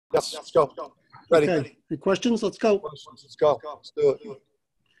Yes, let's go. Ready. Okay. Any questions? Let's go. Let's go. Let's do it.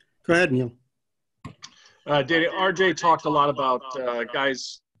 Go ahead, Neil. Danny, RJ talked a lot about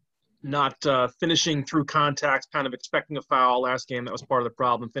guys not finishing through contact, kind of expecting a foul last game. That was part of the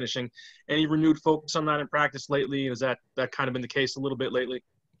problem, finishing. Any renewed focus on that in practice lately? Has that kind of been the case a little bit lately?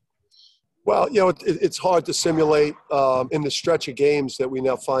 Well, you know, it's hard to simulate in the stretch of games that we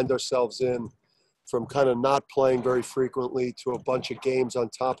now find ourselves in, from kind of not playing very frequently to a bunch of games on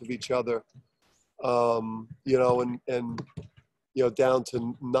top of each other, you know, and you know, down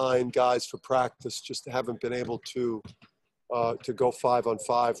to 9 guys for practice, just haven't been able to go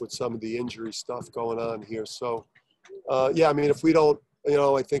 5-on-5 with some of the injury stuff going on here. So, yeah, I mean, if we don't, you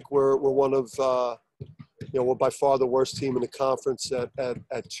know, I think we're one of, you know, we're by far the worst team in the conference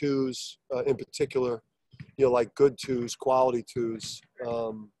at twos, in particular, you know, like good twos, quality twos.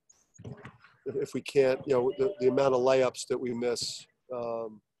 If we can't, you know, the amount of layups that we miss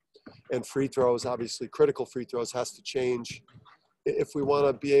and free throws, obviously critical free throws, has to change if we want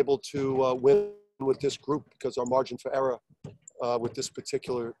to be able to win with this group, because our margin for error with this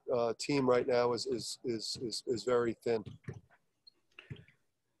particular team right now is very thin.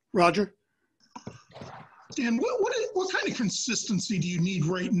 Roger? Dan, what kind of consistency do you need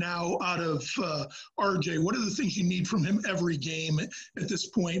right now out of RJ? What are the things you need from him every game at this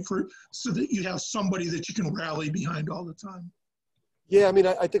point so that you have somebody that you can rally behind all the time? Yeah, I mean,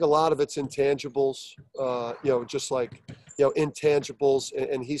 I think a lot of it's intangibles, you know, just like, you know, intangibles,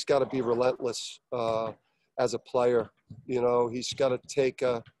 and he's got to be relentless as a player. You know, he's got to take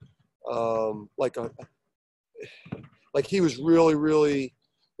like he was really,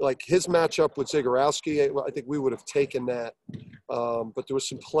 like his matchup with Zagorowski, I think we would have taken that. But there were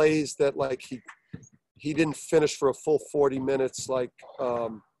some plays that, like, he didn't finish for a full 40 minutes. Like,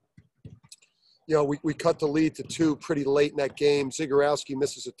 you know, we cut the lead to 2 pretty late in that game. Zagorowski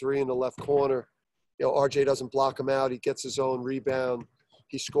misses a 3 in the left corner. You know, RJ doesn't block him out. He gets his own rebound.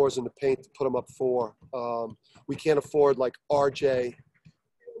 He scores in the paint to put him up 4. We can't afford, like, RJ.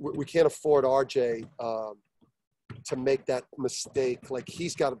 We can't afford RJ to make that mistake. Like,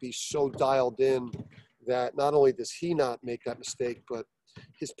 he's got to be so dialed in that not only does he not make that mistake, but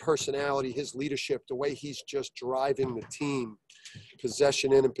his personality, his leadership, the way he's just driving the team,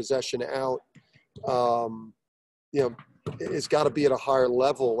 possession in and possession out, you know, it's got to be at a higher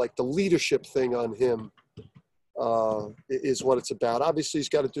level. Like, the leadership thing on him is what it's about. Obviously, he's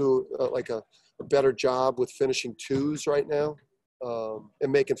got to do like a better job with finishing twos right now.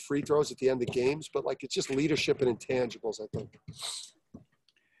 And making free throws at the end of games, but like, it's just leadership and intangibles, I think.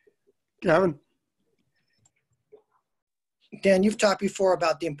 Gavin? Dan, you've talked before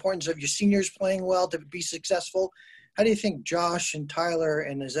about the importance of your seniors playing well to be successful. How do you think Josh and Tyler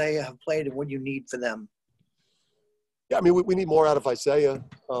and Isaiah have played, and what do you need for them? Yeah, I mean, we need more out of Isaiah,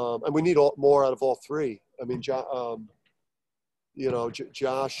 and we need more out of all 3. I mean, you know,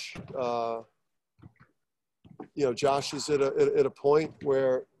 Josh. You know, Josh is at a point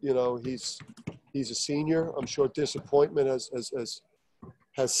where, you know, he's a senior. I'm sure disappointment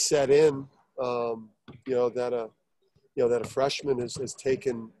has set in. You know, that a freshman has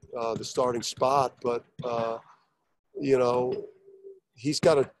taken the starting spot, but you know, he's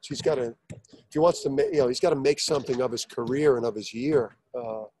got to if he wants to make, you know, he's got to make something of his career and of his year.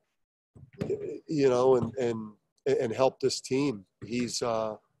 You know, and help this team. He's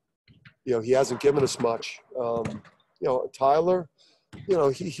you know, he hasn't given us much. You know, Tyler, you know,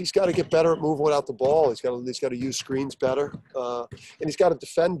 he's got to get better at moving without the ball. He's got to use screens better, and he's got to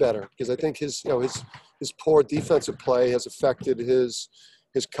defend better, because I think his poor defensive play has affected his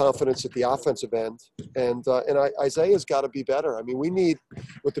confidence at the offensive end. And Isaiah's got to be better. I mean, we need,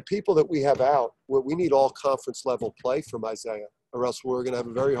 with the people that we have out, we need all conference level play from Isaiah, or else we're going to have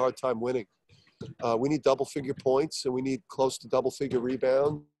a very hard time winning. We need double-figure points, and we need close to double-figure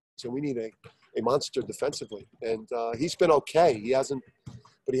rebounds. So we need a monster defensively, and he's been okay. He hasn't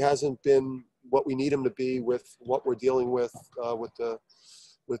been what we need him to be with what we're dealing with the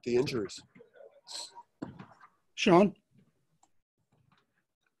injuries. Sean?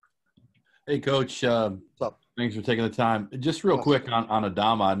 Hey, Coach. Thanks for taking the time. Just real quick on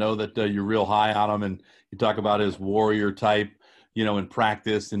Adama. I know that you're real high on him, and you talk about his warrior type, you know, in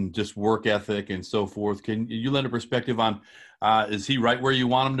practice and just work ethic and so forth. Can you lend a perspective on is he right where you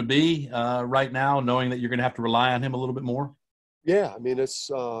want him to be right now, knowing that you're going to have to rely on him a little bit more? Yeah, I mean, it's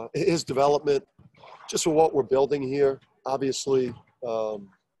his development, just for what we're building here. Obviously, you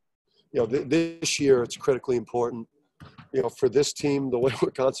know, this year it's critically important. You know, for this team, the way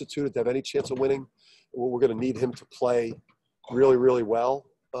we're constituted, to have any chance of winning, we're going to need him to play really, really well,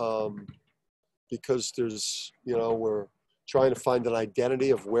 because there's, you know, we're trying to find an identity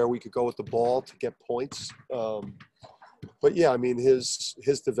of where we could go with the ball to get points. But yeah, I mean,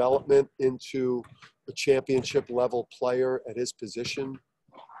 his development into a championship level player at his position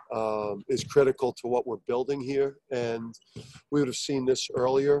is critical to what we're building here. And we would have seen this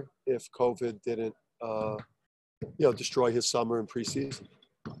earlier if COVID didn't, destroy his summer and preseason.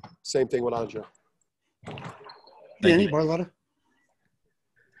 Same thing with Andre. Danny Barlotta.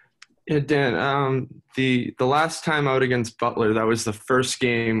 Yeah, Dan, the last time out against Butler, that was the first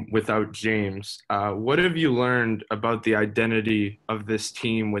game without James. What have you learned about the identity of this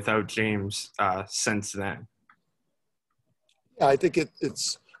team without James since then? Yeah, I think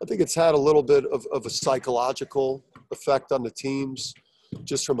it's had a little bit of a psychological effect on the teams,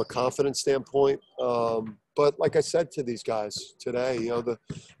 just from a confidence standpoint. But like I said to these guys today,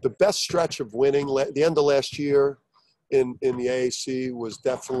 the best stretch of winning, the end of last year in the AAC was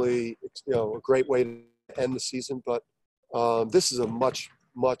definitely, a great way to end the season. But this is a much,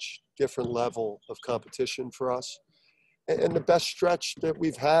 much different level of competition for us. And the best stretch that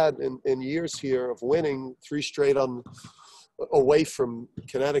we've had in years here of winning 3 straight away from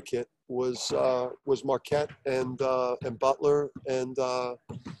Connecticut was Marquette and Butler and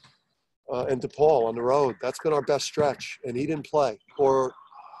DePaul on the road. That's been our best stretch, and he didn't play. Or,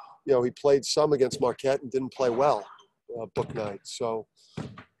 he played some against Marquette and didn't play well book night. So,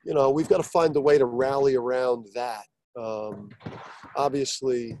 we've got to find a way to rally around that.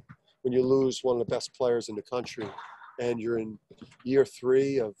 Obviously, when you lose one of the best players in the country and you're in year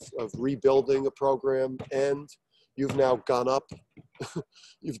 3 of rebuilding a program, and you've now gone up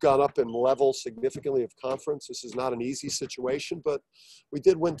in level significantly of conference. This is not an easy situation, but we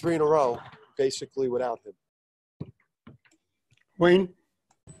did win 3 in a row, basically without him. Wayne?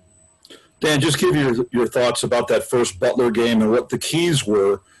 Dan, just give your thoughts about that first Butler game and what the keys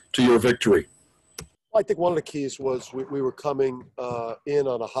were to your victory. Well, I think one of the keys was we were coming in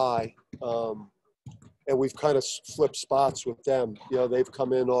on a high, and we've kind of flipped spots with them. They've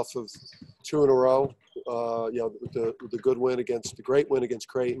come in off of 2 in a row. The good win against the great win against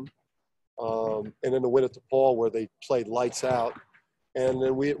Creighton, and then the win at DePaul where they played lights out, and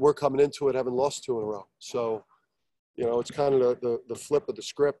then we're coming into it having lost 2 in a row. So, it's kind of the flip of the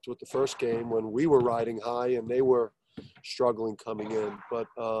script with the first game when we were riding high and they were struggling coming in. But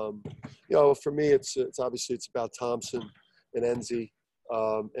for me, it's obviously it's about Thompson and Enzi,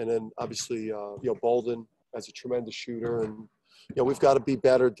 and then obviously Bolden as a tremendous shooter, and we've got to be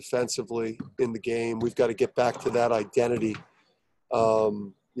better defensively in the game. We've got to get back to that identity.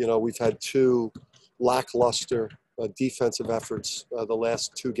 We've had 2 lackluster defensive efforts the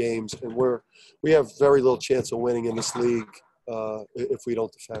last 2 games, and we have very little chance of winning in this league if we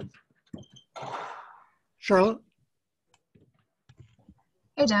don't defend. Charlotte?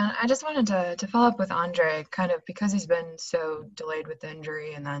 Hey, Dan. I just wanted to follow up with Andre, kind of because he's been so delayed with the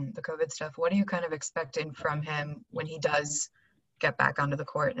injury and then the COVID stuff. What are you kind of expecting from him when he does get back onto the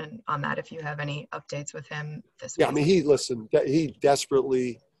court? And on that, if you have any updates with him this week. Yeah, I mean, he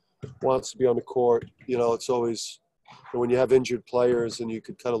desperately wants to be on the court. It's always when you have injured players and you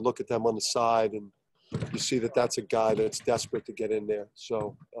could kind of look at them on the side and you see that that's a guy that's desperate to get in there.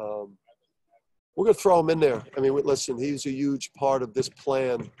 So we're going to throw him in there. I mean, listen, he's a huge part of this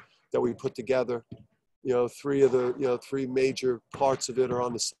plan that we put together. 3 major parts of it are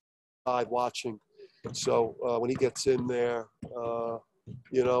on the side watching. So when he gets in there, we're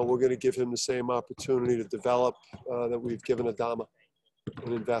going to give him the same opportunity to develop that we've given Adama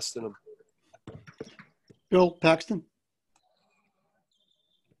and invest in him. Bill Paxton?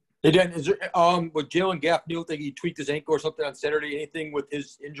 Hey, Dan, is there, with Jalen Gaffney, think he tweaked his ankle or something on Saturday? Anything with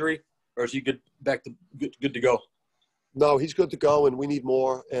his injury? Or is he good to go? No, he's good to go, and we need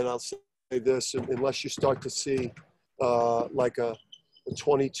more. And I'll say this, unless you start to see like a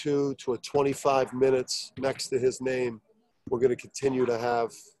 22 to a 25 minutes next to his name, we're going to continue to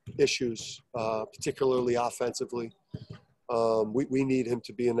have issues, particularly offensively. We need him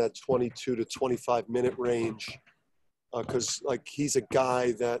to be in that 22 to 25 minute range because he's a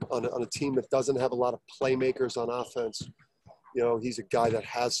guy that on a team that doesn't have a lot of playmakers on offense, he's a guy that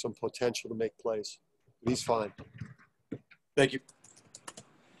has some potential to make plays. He's fine. Thank you.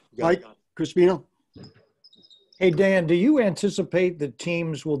 Mike Crispino? Hey, Dan, do you anticipate that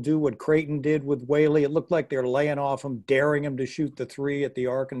teams will do what Creighton did with Whaley? It looked like they're laying off him, daring him to shoot the 3 at the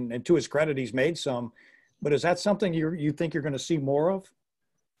arc, and to his credit, he's made some. But is that something you think you're going to see more of?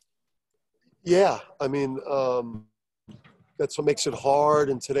 Yeah, I mean, that's what makes it hard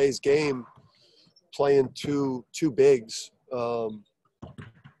in today's game, playing two bigs.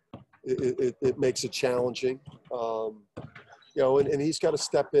 It makes it challenging. And he's got to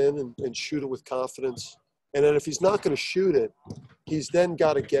step in and shoot it with confidence. And then if he's not going to shoot it, he's then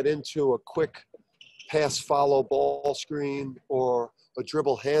got to get into a quick pass, follow ball screen or a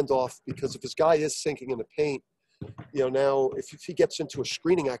dribble handoff, because if his guy is sinking in the paint, now if he gets into a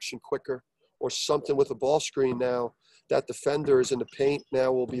screening action quicker or something with a ball screen, now that defender is in the paint,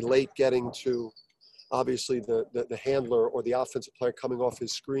 now will be late getting to obviously the handler or the offensive player coming off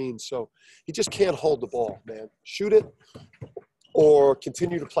his screen. So he just can't hold the ball, man. Shoot it or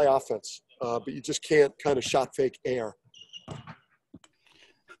continue to play offense. But you just can't kind of shot fake air.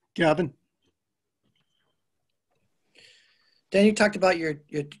 Gavin. Dan, you talked about your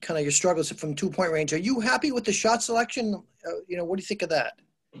kind of your struggles from 2-point range. Are you happy with the shot selection? What do you think of that?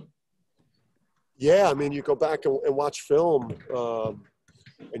 Yeah, I mean, you go back and watch film,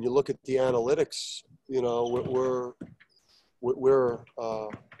 and you look at the analytics. We're I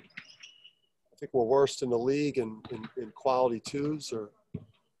think we're worst in the league in quality twos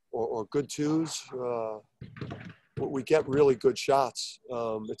or good twos. We get really good shots.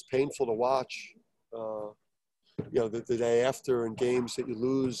 It's painful to watch. The day after in games that you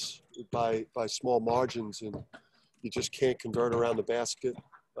lose by small margins and you just can't convert around the basket,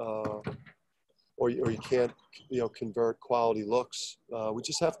 or you can't convert quality looks. We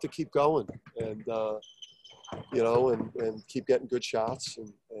just have to keep going and and keep getting good shots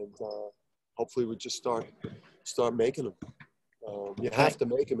and hopefully we just start making them. You have to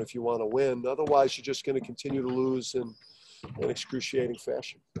make them if you want to win. Otherwise, you're just going to continue to lose in an excruciating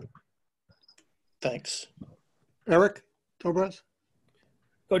fashion. Thanks. Eric Tobras.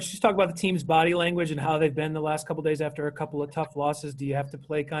 Coach, just talk about the team's body language and how they've been the last couple of days after a couple of tough losses. Do you have to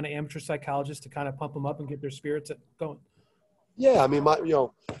play kind of amateur psychologist to kind of pump them up and get their spirits going? Yeah, I mean,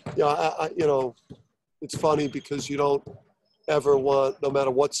 it's funny because you don't ever want, no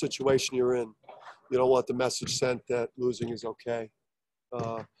matter what situation you're in, you don't want the message sent that losing is okay,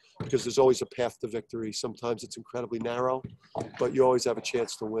 because there's always a path to victory. Sometimes it's incredibly narrow, but you always have a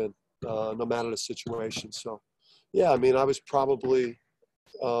chance to win, no matter the situation. So, yeah, I mean, I was probably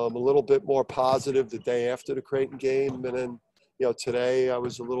a little bit more positive the day after the Creighton game, and then today I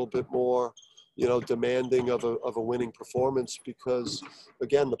was a little bit more demanding of a winning performance, because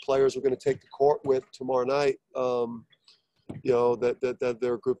again, the players we're going to take the court with tomorrow night, that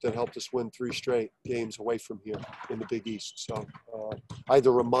they're a group that helped us win 3 straight games away from here in the Big East. So I had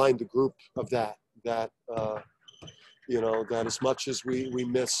to remind the group of that as much as we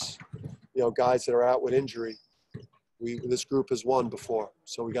miss guys that are out with injury, this group has won before,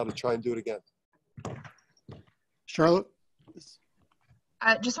 so we got to try and do it again. Charlotte?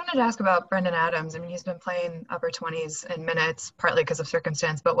 I just wanted to ask about Brendan Adams. I mean, he's been playing upper 20s in minutes, partly because of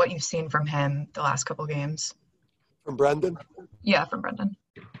circumstance, but what you've seen from him the last couple games. From Brendan? Yeah, from Brendan.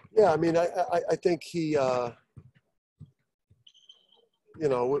 Yeah, I mean, I think he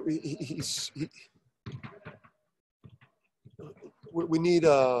we need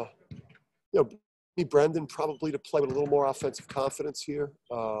Brendan probably to play with a little more offensive confidence here,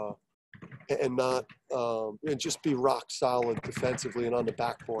 and not and just be rock solid defensively and on the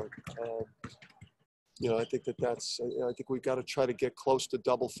backboard. I think that's I think we've got to try to get close to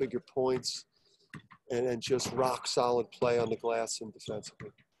double-figure points and just rock solid play on the glass and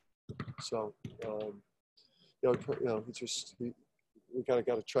defensively. So we got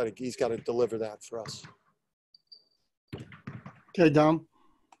to try to, he's got to deliver that for us. Okay, Dom.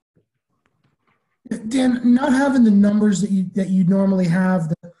 Dan, not having the numbers that you normally have,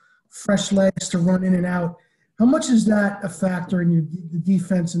 the fresh legs to run in and out, how much is that a factor in the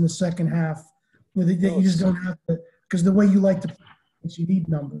defense in the second half? That you just don't have to, because the way you like to play, you need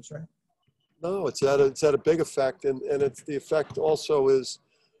numbers, right? No, it's had a big effect, and it's the effect also is,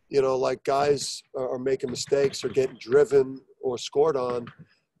 like guys are making mistakes or getting driven or scored on,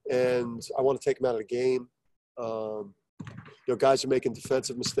 and I want to take them out of the game. Guys are making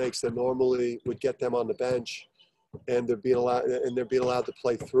defensive mistakes that normally would get them on the bench, and they're being allowed to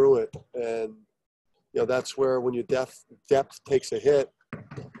play through it. And that's where when your depth takes a hit,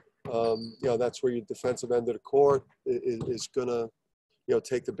 that's where your defensive end of the court is gonna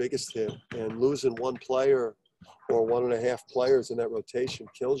take the biggest hit. And losing one player or 1.5 players in that rotation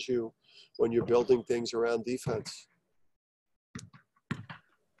kills you when you're building things around defense.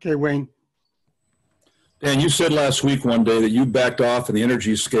 Okay, Wayne. Dan, you said last week one day that you backed off in the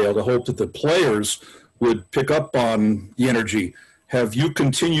energy scale to hope that the players would pick up on the energy. Have you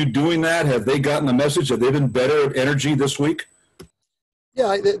continued doing that? Have they gotten the message? Have they been better at energy this week?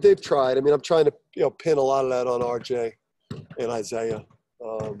 Yeah, they've tried. I mean, I'm trying to pin a lot of that on RJ and Isaiah.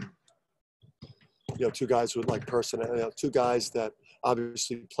 2 guys with like personality, 2 guys that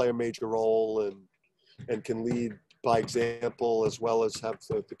obviously play a major role and can lead by example as well as have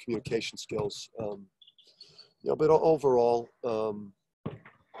the communication skills. But overall,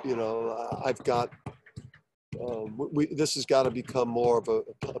 I've got this has got to become more of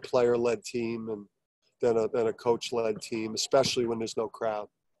a player-led team and than a coach-led team, especially when there's no crowd.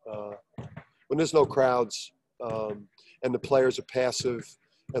 When there's no crowds and the players are passive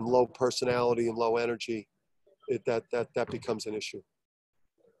and low personality and low energy, that becomes an issue.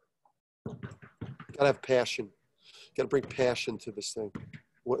 Gotta have passion. Gotta bring passion to this thing,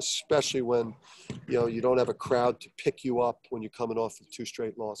 especially when you don't have a crowd to pick you up when you're coming off of 2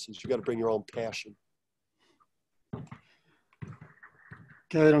 straight losses. You got to bring your own passion.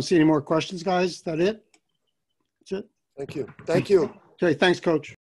 Okay, I don't see any more questions, guys. Is that it? That's it. Thank you. Thank you. Okay, thanks, Coach.